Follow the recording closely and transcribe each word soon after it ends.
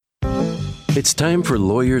It's time for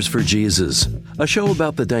Lawyers for Jesus, a show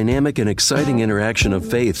about the dynamic and exciting interaction of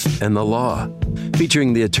faith and the law,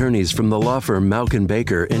 featuring the attorneys from the law firm Mauck &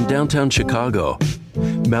 Baker in downtown Chicago.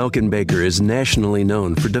 Mauck & Baker is nationally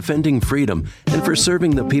known for defending freedom and for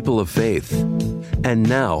serving the people of faith. And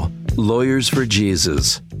now, Lawyers for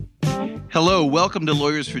Jesus. Hello, welcome to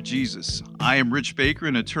Lawyers for Jesus. I am Rich Baker,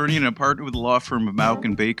 an attorney and a partner with the law firm of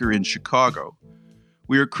Mauck & Baker in Chicago.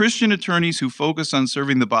 We are Christian attorneys who focus on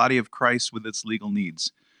serving the body of Christ with its legal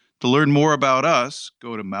needs. To learn more about us,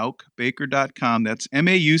 go to mauckbaker.com, that's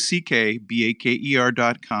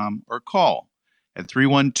MAUCKBAKER.com, or call at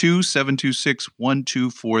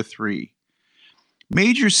 312-726-1243.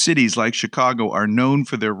 Major cities like Chicago are known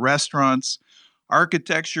for their restaurants,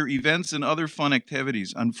 architecture, events, and other fun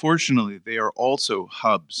activities. Unfortunately, they are also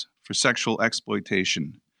hubs for sexual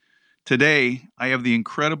exploitation. Today, I have the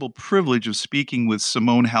incredible privilege of speaking with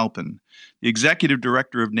Simone Halpin, the executive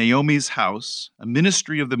director of Naomi's House, a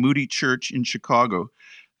ministry of the Moody Church in Chicago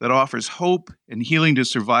that offers hope and healing to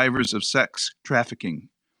survivors of sex trafficking.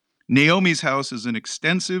 Naomi's House is an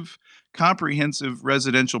extensive, comprehensive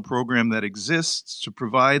residential program that exists to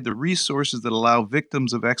provide the resources that allow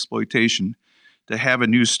victims of exploitation to have a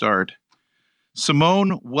new start.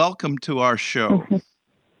 Simone, welcome to our show.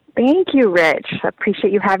 Thank you, Rich. I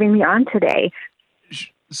appreciate you having me on today.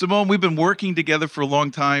 Simone, we've been working together for a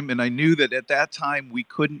long time, and I knew that at that time we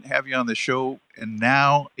couldn't have you on the show, and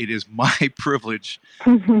now it is my privilege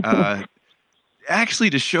actually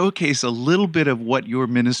to showcase a little bit of what your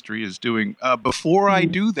ministry is doing. Before I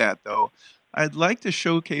do that, though, I'd like to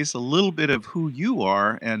showcase a little bit of who you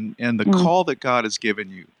are and the call that God has given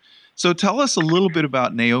you. So tell us a little bit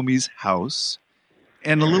about Naomi's House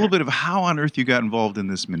and a little bit of how on earth you got involved in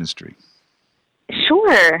this ministry.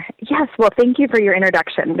 Sure. Yes. Well, thank you for your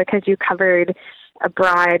introduction because you covered a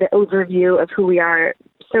broad overview of who we are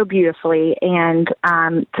so beautifully. And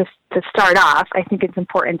to start off, I think it's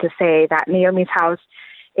important to say that Naomi's House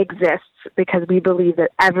exists because we believe that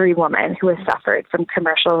every woman who has suffered from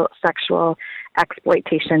commercial sexual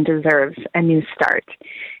exploitation deserves a new start.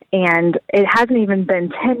 And it hasn't even been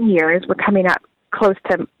 10 years. We're coming up close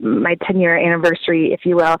to my 10-year anniversary, if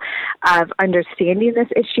you will, of understanding this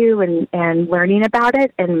issue and learning about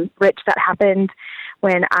it. And Rich, that happened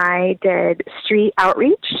when I did street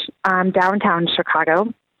outreach downtown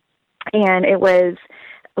Chicago. And it was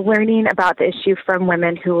learning about the issue from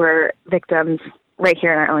women who were victims right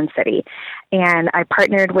here in our own city. And I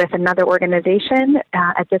partnered with another organization.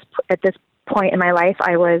 At this point in my life,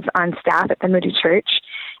 I was on staff at the Moody Church.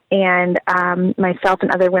 And myself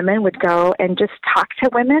and other women would go and just talk to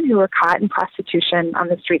women who were caught in prostitution on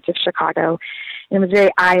the streets of Chicago. And it was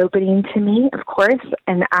very eye-opening to me, of course,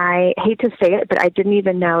 and I hate to say it, but I didn't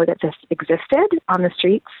even know that this existed on the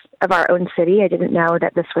streets of our own city. I didn't know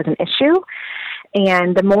that this was an issue.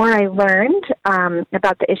 And the more I learned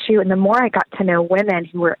about the issue and the more I got to know women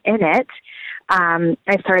who were in it, I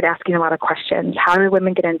started asking a lot of questions. How do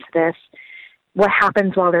women get into this? What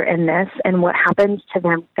happens while they're in this, and what happens to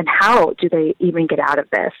them, and how do they even get out of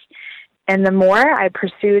this? And the more I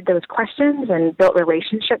pursued those questions and built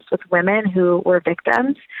relationships with women who were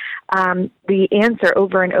victims, the answer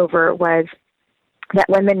over and over was that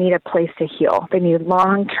women need a place to heal. They need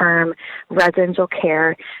long-term residential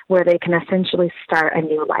care where they can essentially start a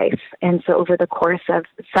new life. And so over the course of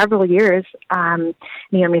several years,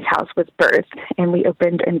 Naomi's House was birthed, and we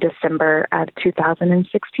opened in December of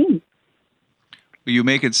 2016. You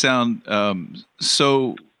make it sound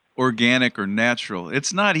so organic or natural.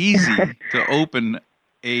 It's not easy to open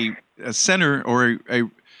a center or a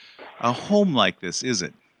home like this, is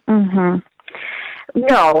it? Mm-hmm.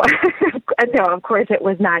 No, no, of course it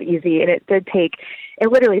was not easy, and it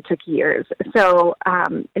literally took years. So,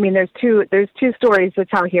 there's two stories to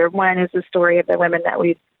tell here. One is the story of the women that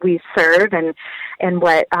we serve and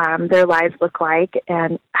what their lives look like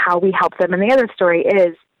and how we help them. And the other story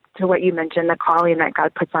is, to what you mentioned, the calling that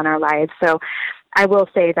God puts on our lives. So I will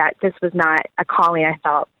say that this was not a calling I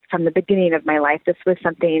felt from the beginning of my life. This was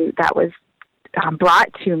something that was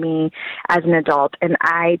brought to me as an adult. And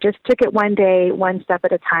I just took it one day, one step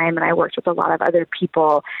at a time, and I worked with a lot of other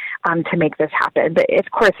people to make this happen. But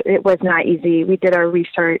of course, it was not easy. We did our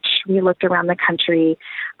research. We looked around the country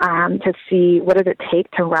to see what does it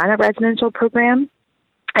take to run a residential program.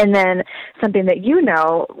 And then something that you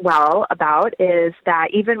know well about is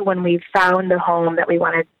that even when we found the home that we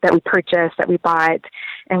wanted, that we purchased, that we bought,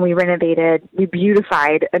 and we renovated, we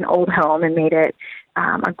beautified an old home and made it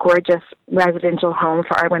a gorgeous residential home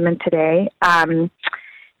for our women today,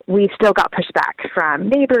 we still got pushback from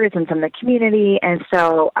neighbors and from the community. And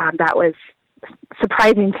so that was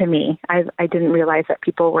surprising to me. I didn't realize that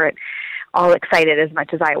people were all excited as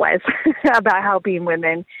much as I was about helping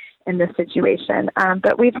women in this situation.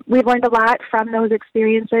 But we've learned a lot from those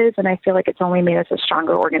experiences, and I feel like it's only made us a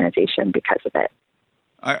stronger organization because of it.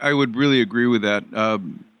 I would really agree with that.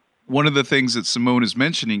 One of the things that Simone is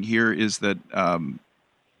mentioning here is that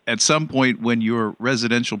at some point when your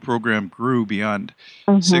residential program grew beyond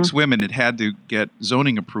 6 women, it had to get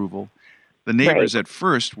zoning approval. The neighbors at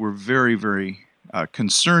first were very, very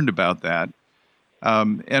concerned about that.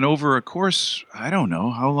 And over a course, I don't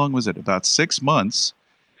know, how long was it? About 6 months,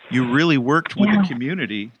 you really worked with the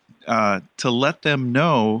community to let them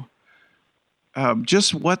know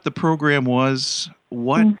just what the program was,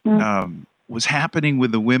 what was happening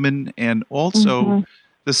with the women, and also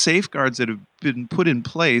the safeguards that have been put in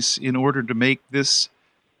place in order to make this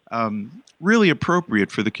really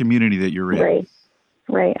appropriate for the community that you're in.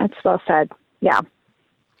 Right. That's well said. Yeah.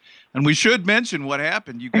 And we should mention what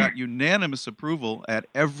happened. You got unanimous approval at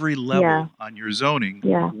every level on your zoning,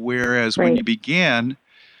 whereas when you began,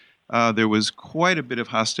 there was quite a bit of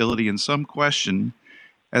hostility and some question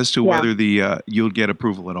as to whether you'll get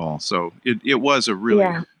approval at all. So it was a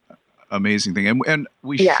really amazing thing. And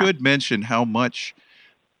we should mention how much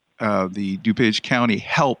the DuPage County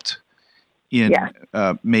helped in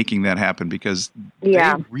making that happen, because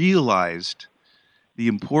they realized the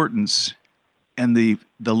importance and the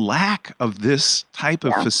lack of this type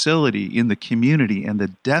of facility in the community and the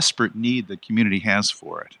desperate need the community has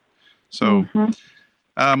for it. So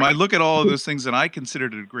I look at all of those things, and I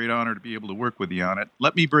considered it a great honor to be able to work with you on it.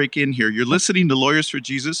 Let me break in here. You're listening to Lawyers for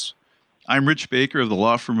Jesus. I'm Rich Baker of the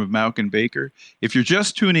law firm of Mauck and Baker. If you're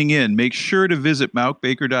just tuning in, make sure to visit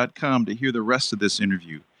mauckbaker.com to hear the rest of this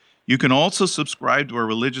interview. You can also subscribe to our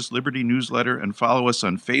Religious Liberty newsletter and follow us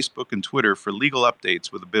on Facebook and Twitter for legal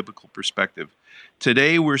updates with a biblical perspective.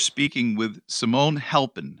 Today, we're speaking with Simone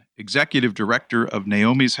Halpin, Executive Director of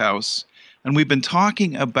Naomi's House, and we've been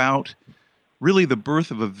talking about really the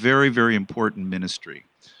birth of a very, very important ministry.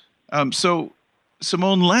 So,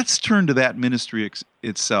 Simone, let's turn to that ministry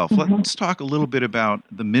itself. Let's talk a little bit about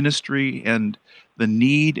the ministry and the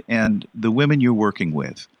need and the women you're working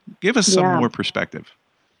with. Give us some more perspective.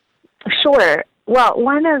 Sure. Well,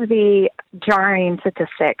 one of the jarring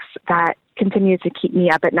statistics that continues to keep me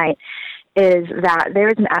up at night is that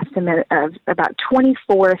there's an estimate of about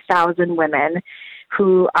 24,000 women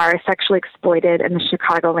who are sexually exploited in the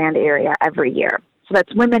Chicagoland area every year. So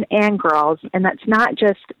that's women and girls, and that's not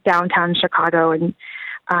just downtown Chicago, and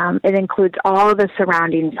it includes all the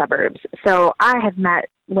surrounding suburbs. So I have met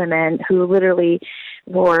women who literally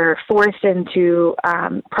were forced into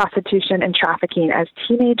prostitution and trafficking as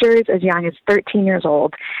teenagers, as young as 13 years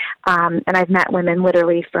old. And I've met women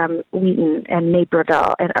literally from Wheaton and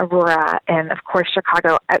Naperville and Aurora and, of course,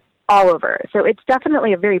 Chicago, all over. So it's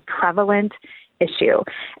definitely a very prevalent issue.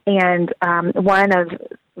 And one of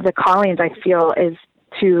the callings I feel is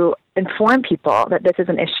to inform people that this is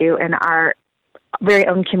an issue in our very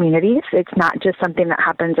own communities. It's not just something that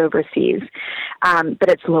happens overseas, but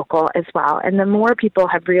it's local as well. And the more people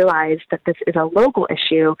have realized that this is a local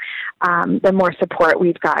issue, the more support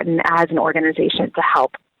we've gotten as an organization to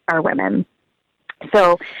help our women.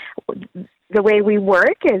 So the way we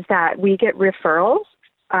work is that we get referrals.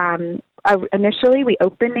 Initially, we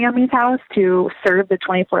opened Naomi's House to serve the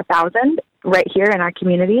 24,000 right here in our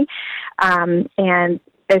community. And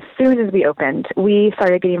as soon as we opened, we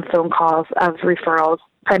started getting phone calls of referrals,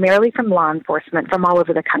 primarily from law enforcement from all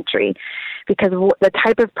over the country, because the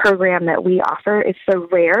type of program that we offer is so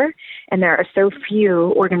rare, and there are so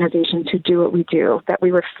few organizations who do what we do, that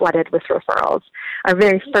we were flooded with referrals. Our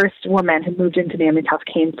very first woman who moved into Naomi's House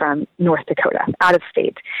came from North Dakota, out of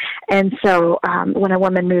state. And so when a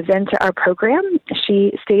woman moves into our program,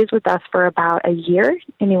 she stays with us for about a year,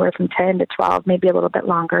 anywhere from 10 to 12, maybe a little bit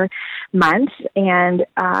longer, months. And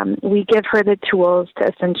we give her the tools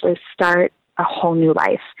to essentially start a whole new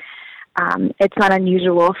life. It's not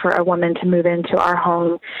unusual for a woman to move into our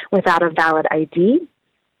home without a valid ID.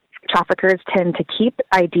 Traffickers tend to keep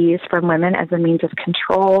IDs from women as a means of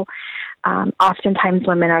control. Oftentimes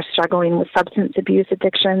women are struggling with substance abuse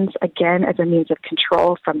addictions, again, as a means of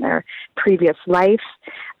control from their previous life.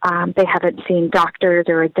 They haven't seen doctors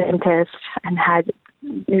or a dentist and had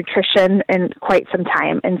nutrition in quite some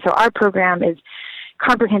time. And so our program is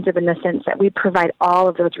comprehensive in the sense that we provide all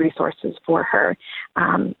of those resources for her.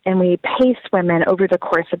 And we pace women over the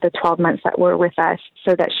course of the 12 months that we're with us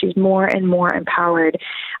so that she's more and more empowered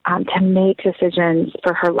to make decisions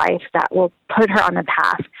for her life that will put her on the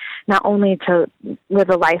path, not only to live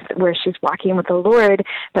a life where she's walking with the Lord,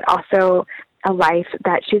 but also a life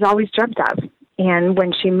that she's always dreamt of. And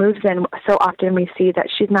when she moves in, so often we see that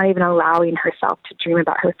she's not even allowing herself to dream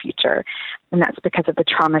about her future. And that's because of the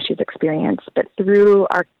trauma she's experienced. But through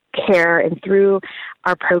our care and through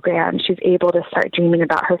our program, she's able to start dreaming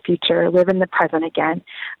about her future, live in the present again.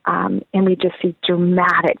 And we just see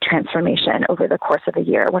dramatic transformation over the course of a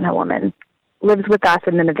year when a woman lives with us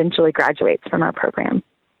and then eventually graduates from our program.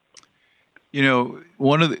 You know,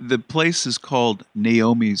 one of the place is called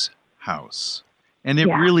Naomi's House. And it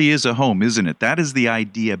really is a home, isn't it? That is the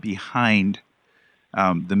idea behind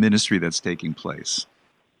the ministry that's taking place.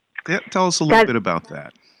 Tell us a little bit about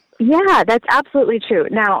that. Yeah, that's absolutely true.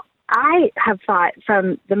 Now, I have thought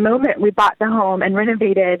from the moment we bought the home and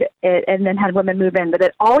renovated it and then had women move in that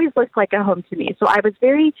it always looked like a home to me. So I was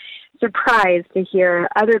very surprised to hear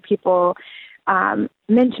other people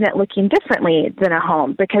mention it looking differently than a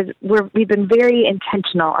home, because we've been very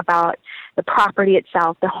intentional about the property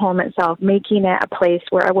itself, the home itself, making it a place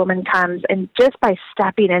where a woman comes and just by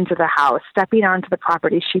stepping into the house, stepping onto the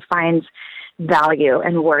property, she finds value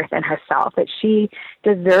and worth in herself, that she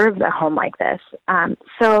deserves a home like this.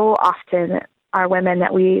 So often our women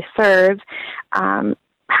that we serve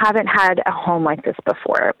haven't had a home like this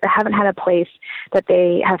before. They haven't had a place that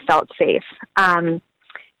they have felt safe.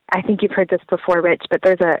 I think you've heard this before, Rich, but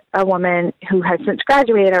there's a woman who has since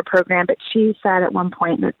graduated our program, but she said at one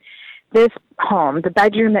point that this home, the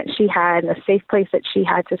bedroom that she had, and the safe place that she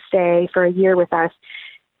had to stay for a year with us,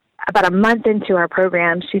 about a month into our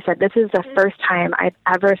program, she said, this is the first time I've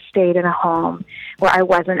ever stayed in a home where I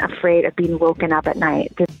wasn't afraid of being woken up at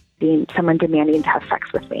night, being someone demanding to have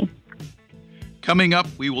sex with me. Coming up,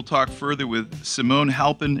 we will talk further with Simone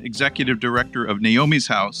Halpin, Executive Director of Naomi's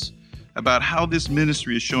House, about how this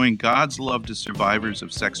ministry is showing God's love to survivors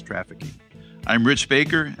of sex trafficking. I'm Rich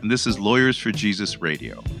Baker, and this is Lawyers for Jesus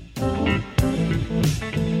Radio.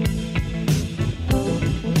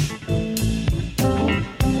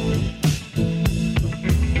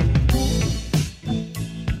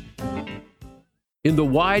 In the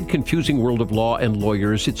wide, confusing world of law and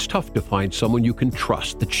lawyers, it's tough to find someone you can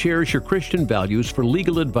trust that shares your Christian values for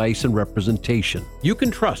legal advice and representation. You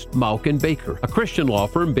can trust Mauck & Baker, a Christian law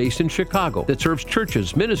firm based in Chicago that serves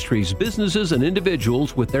churches, ministries, businesses, and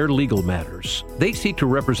individuals with their legal matters. They seek to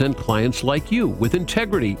represent clients like you with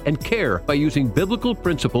integrity and care by using biblical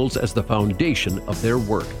principles as the foundation of their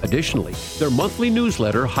work. Additionally, their monthly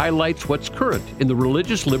newsletter highlights what's current in the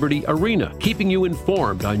religious liberty arena, keeping you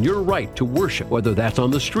informed on your right to worship, whether that's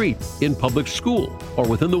on the street, in public school, or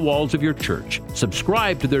within the walls of your church.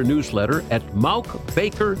 Subscribe to their newsletter at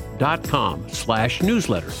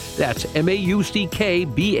mauckbaker.com/newsletter. That's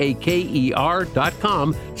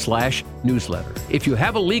mauckbaker.com/newsletter. If you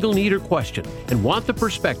have a legal need or question and want the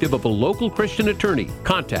perspective of a local Christian attorney,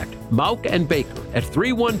 contact Mauck & Baker at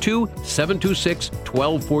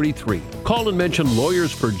 312-726-1243. Call and mention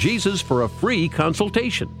Lawyers for Jesus for a free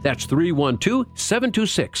consultation. That's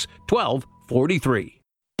 312-726-1243.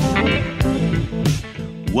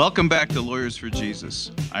 Welcome back to Lawyers for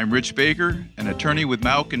Jesus. I'm Rich Baker, an attorney with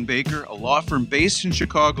Mauck & Baker, a law firm based in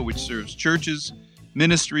Chicago which serves churches,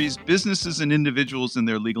 ministries, businesses, and individuals in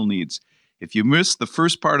their legal needs. If you missed the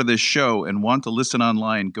first part of this show and want to listen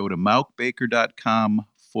online, go to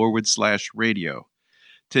mauckbaker.com/radio.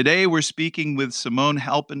 Today, we're speaking with Simone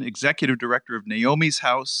Halpin, Executive Director of Naomi's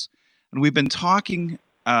House, and we've been talking,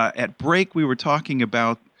 at break, we were talking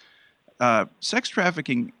about sex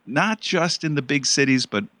trafficking, not just in the big cities,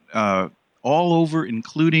 but all over,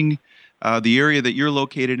 including the area that you're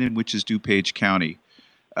located in, which is DuPage County.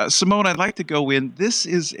 Simone, I'd like to go in. This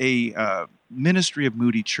is a ministry of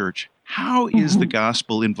Moody Church. How is the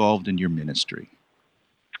gospel involved in your ministry?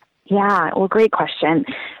 Yeah, well, great question.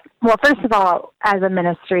 Well, first of all, as a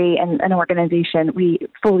ministry and an organization, we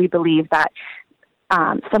fully believe that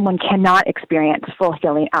someone cannot experience full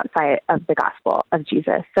healing outside of the gospel of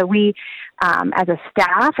Jesus. So we, as a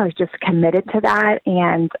staff, are just committed to that.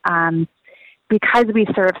 And because we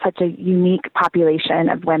serve such a unique population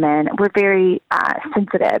of women, we're very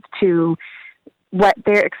sensitive to what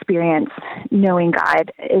their experience knowing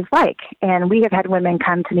God is like. And we have had women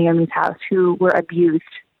come to Naomi's House who were abused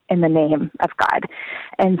in the name of God.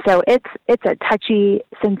 And so it's a touchy,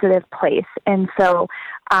 sensitive place. And so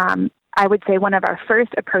I would say one of our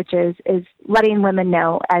first approaches is letting women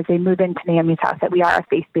know as they move into Naomi's House that we are a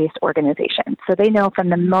faith-based organization. So they know from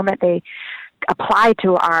the moment they apply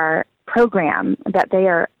to our program that they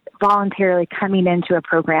are voluntarily coming into a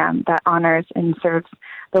program that honors and serves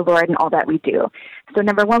the Lord in all that we do. So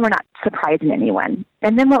number one, we're not surprising anyone.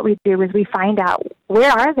 And then what we do is we find out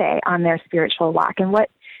where are they on their spiritual walk and what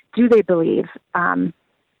do they believe when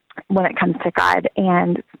it comes to God.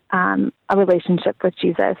 And a relationship with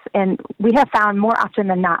Jesus. And we have found more often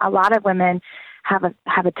than not, a lot of women have a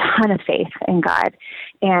ton of faith in God,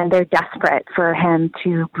 and they're desperate for him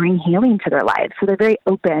to bring healing to their lives. So they're very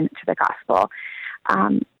open to the gospel.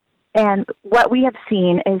 And what we have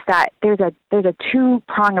seen is that there's a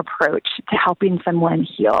two-prong approach to helping someone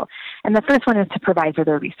heal. And the first one is to provide for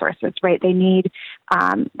their resources, right? They need,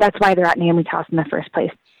 that's why they're at Naomi's house in the first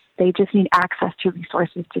place. They just need access to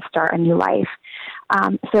resources to start a new life.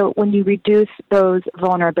 So when you reduce those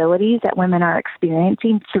vulnerabilities that women are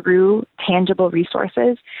experiencing through tangible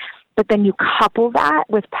resources, but then you couple that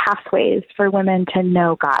with pathways for women to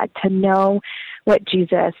know God, to know what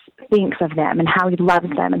Jesus thinks of them and how he loves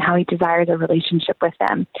them and how he desires a relationship with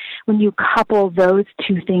them. When you couple those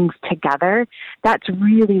two things together, that's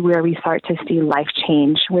really where we start to see life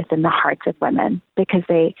change within the hearts of women, because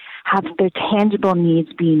they have their tangible needs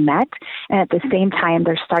being met, and at the same time,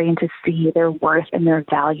 they're starting to see their worth and their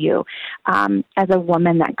value as a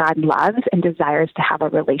woman that God loves and desires to have a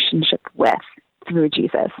relationship with through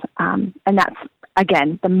Jesus. And that's,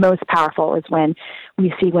 again, the most powerful is when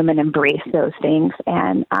we see women embrace those things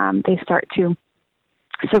and they start to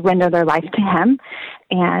surrender their life to him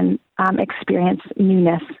and experience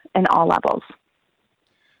newness in all levels.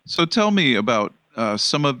 So tell me about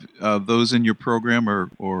some of those in your program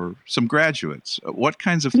or some graduates. What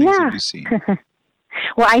kinds of things have you seen?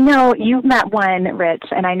 Well, I know you've met one, Rich,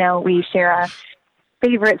 and I know we share a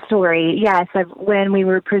favorite story. Yes, when we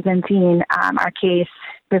were presenting our case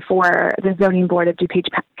before the zoning board of DuPage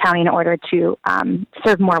County in order to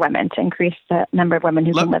serve more women, to increase the number of women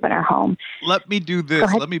who can live in our home. Let me do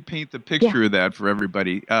this. Let me paint the picture of that for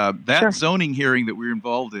everybody. That zoning hearing that we were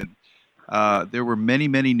involved in, there were many,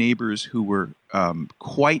 many neighbors who were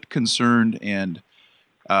quite concerned and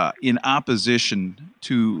in opposition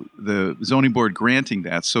to the zoning board granting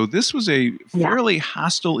that. So this was a fairly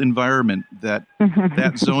hostile environment that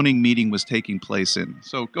that zoning meeting was taking place in.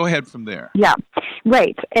 So go ahead from there. Yeah,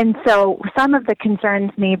 right. And so some of the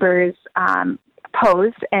concerns neighbors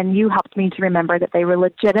posed, and you helped me to remember that they were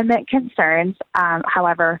legitimate concerns,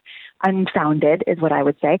 however, unfounded is what I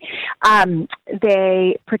would say.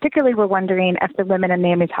 They particularly were wondering if the women in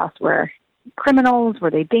Naomi's house were criminals, were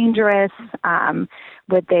they dangerous?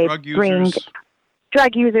 Would they bring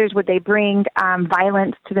drug users? Would they bring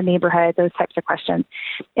violence to the neighborhood? Those types of questions.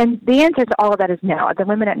 And the answer to all of that is no. The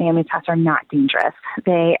women at Naomi's house are not dangerous.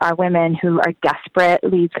 They are women who are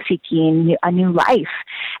desperately seeking a new life,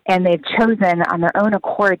 and they've chosen on their own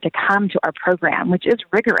accord to come to our program, which is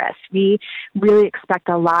rigorous. We really expect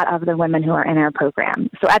a lot of the women who are in our program.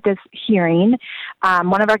 So at this hearing,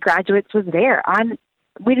 one of our graduates was there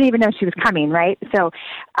we didn't even know she was coming, right? So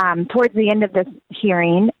towards the end of this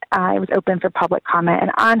hearing, it was open for public comment.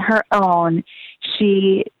 And on her own,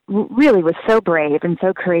 she really was so brave and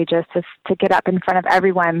so courageous to get up in front of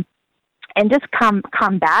everyone and just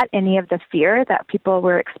combat any of the fear that people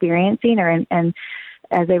were experiencing and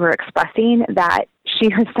as they were expressing that she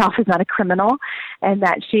herself is not a criminal and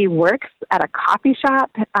that she works at a coffee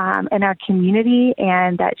shop in our community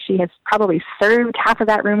and that she has probably served half of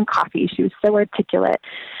that room coffee. She was so articulate.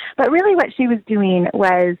 But really what she was doing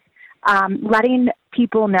was letting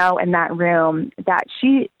people know in that room that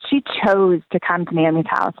she chose to come to Naomi's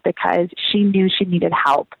house because she knew she needed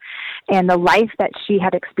help. And the life that she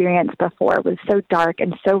had experienced before was so dark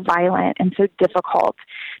and so violent and so difficult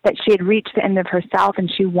that she had reached the end of herself,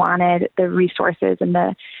 and she wanted the resources and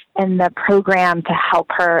the program to help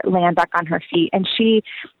her land back on her feet. And she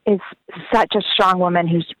is such a strong woman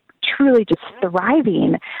who's truly just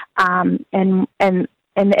thriving and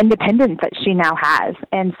the independence that she now has.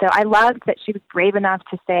 And so I loved that she was brave enough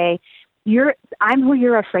to say, I'm who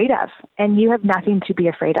you're afraid of, and you have nothing to be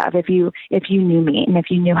afraid of if you knew me and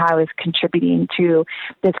if you knew how I was contributing to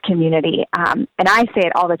this community. And I say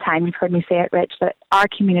it all the time. You've heard me say it, Rich, that our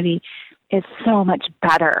community is so much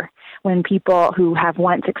better when people who have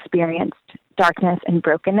once experienced darkness and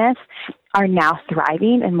brokenness are now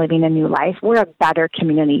thriving and living a new life. We're a better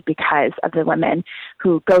community because of the women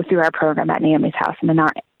who go through our program at Naomi's house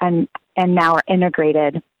and now are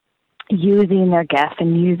integrated, using their gifts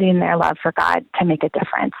and using their love for God to make a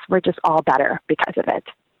difference. We're just all better because of it.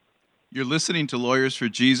 You're listening to Lawyers for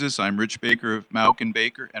Jesus. I'm Rich Baker of Mauck &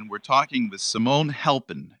 Baker, and we're talking with Simone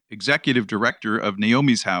Halpin, Executive Director of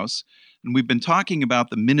Naomi's House, and we've been talking about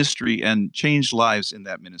the ministry and changed lives in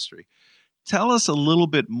that ministry. Tell us a little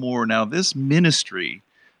bit more. Now, this ministry,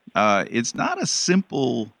 it's not a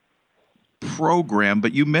simple program,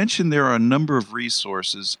 but you mentioned there are a number of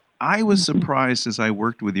resources. I was surprised as I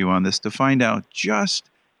worked with you on this to find out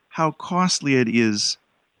just how costly it is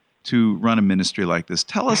to run a ministry like this.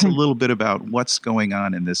 Tell us a little bit about what's going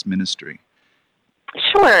on in this ministry.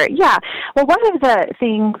 Sure, yeah. Well, one of the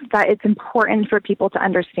things that it's important for people to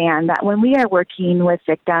understand that when we are working with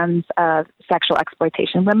victims of sexual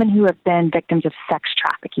exploitation, women who have been victims of sex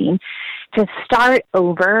trafficking, to start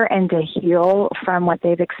over and to heal from what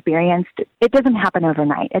they've experienced, it doesn't happen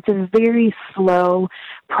overnight. It's a very slow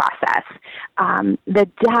process. The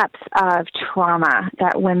depths of trauma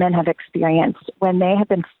that women have experienced when they have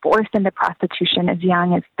been forced into prostitution as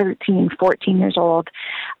young as 13, 14 years old,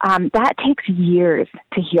 that takes years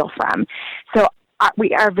to heal from. So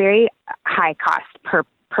we are very high cost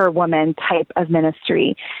per woman type of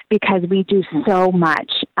ministry because we do so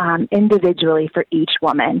much individually for each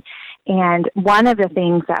woman. And one of the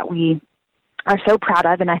things that we are so proud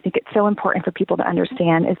of, and I think it's so important for people to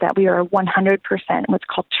understand, is that we are 100% what's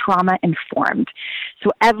called trauma-informed.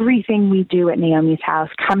 So everything we do at Naomi's House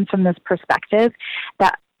comes from this perspective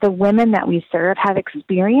that the women that we serve have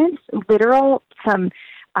experienced literal some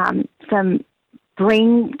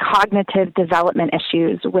brain cognitive development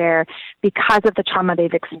issues where because of the trauma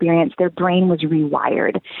they've experienced, their brain was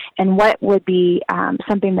rewired. And what would be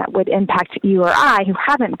something that would impact you or I who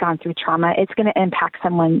haven't gone through trauma, it's going to impact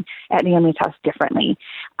someone at Naomi's House differently.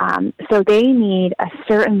 So they need a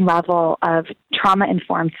certain level of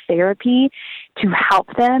trauma-informed therapy to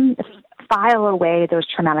help them file away those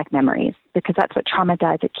traumatic memories, because that's what trauma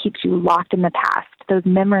does. It keeps you locked in the past. Those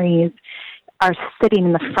memories are sitting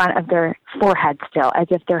in the front of their forehead still, as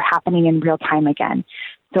if they're happening in real time again.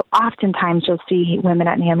 So oftentimes you'll see women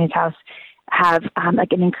at Naomi's House have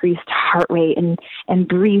like an increased heart rate and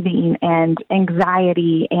breathing and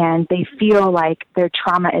anxiety, and they feel like their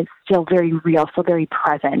trauma is still very real, still very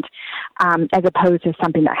present, as opposed to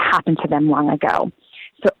something that happened to them long ago.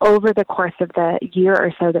 So over the course of the year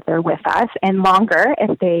or so that they're with us, and longer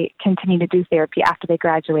if they continue to do therapy after they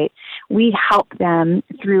graduate, we help them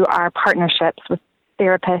through our partnerships with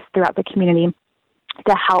therapists throughout the community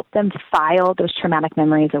to help them file those traumatic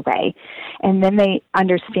memories away. And then they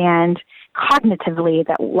understand cognitively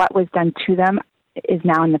that what was done to them is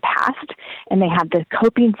now in the past, and they have the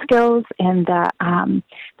coping skills and the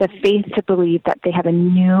faith to believe that they have a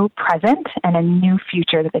new present and a new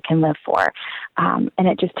future that they can live for. And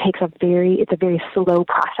it just takes it's a very slow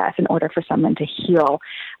process in order for someone to heal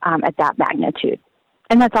at that magnitude.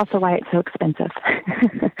 And that's also why it's so expensive.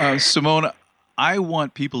 Simone, I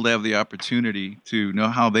want people to have the opportunity to know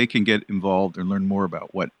how they can get involved and learn more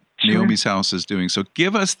about what Naomi's House is doing. So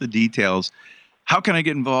give us the details. How can I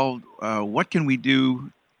get involved? What can we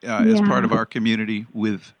do as part of our community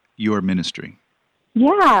with your ministry?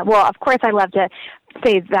 Yeah, well, of course, I love to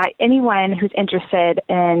say that anyone who's interested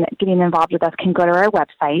in getting involved with us can go to our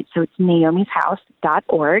website. So it's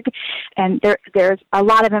naomishouse.org. And there's a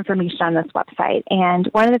lot of information on this website. And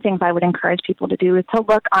one of the things I would encourage people to do is to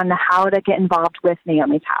look on the how to get involved with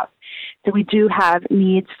Naomi's House. So we do have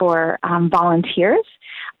needs for volunteers.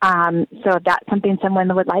 So if that's something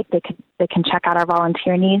someone would like, they can check out our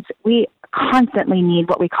volunteer needs. We constantly need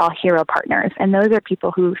what we call hero partners, and those are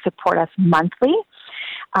people who support us monthly.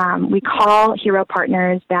 We call hero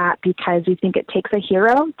partners that because we think it takes a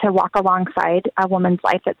hero to walk alongside a woman's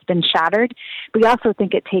life that's been shattered. We also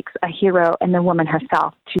think it takes a hero in the woman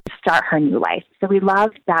herself to start her new life. So we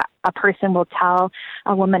love that a person will tell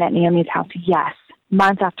a woman at Naomi's House, yes,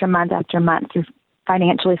 month after month after month, through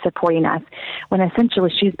financially supporting us, when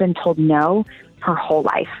essentially she's been told no her whole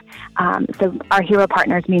life. So our hero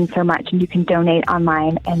partners mean so much, and you can donate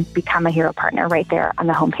online and become a hero partner right there on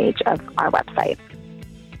the homepage of our website.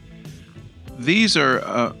 These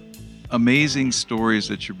are amazing stories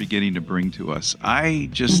that you're beginning to bring to us. I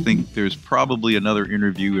just think there's probably another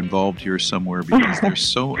interview involved here somewhere because there's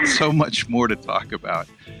so much more to talk about.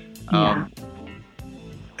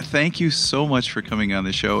 Thank you so much for coming on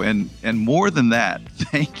the show. And more than that,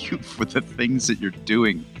 thank you for the things that you're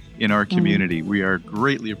doing in our community. We are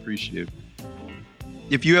greatly appreciative.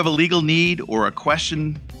 If you have a legal need or a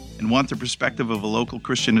question and want the perspective of a local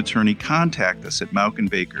Christian attorney, contact us at Mauck &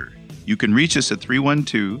 Baker. You can reach us at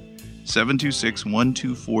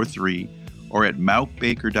 312-726-1243 or at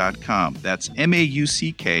mauckbaker.com. That's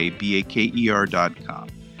MAUCKBAKER.com.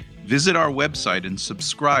 Visit our website and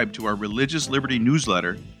subscribe to our Religious Liberty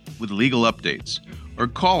newsletter with legal updates, or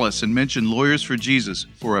call us and mention Lawyers for Jesus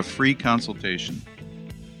for a free consultation.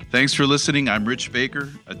 Thanks for listening. I'm Rich Baker,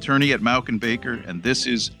 attorney at Mauck & Baker, and this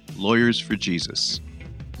is Lawyers for Jesus.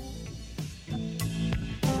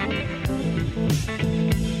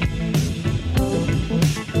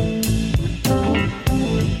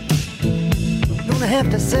 Gonna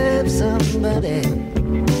have to serve somebody.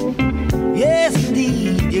 Yes,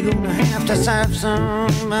 indeed, you're gonna have to serve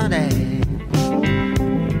somebody.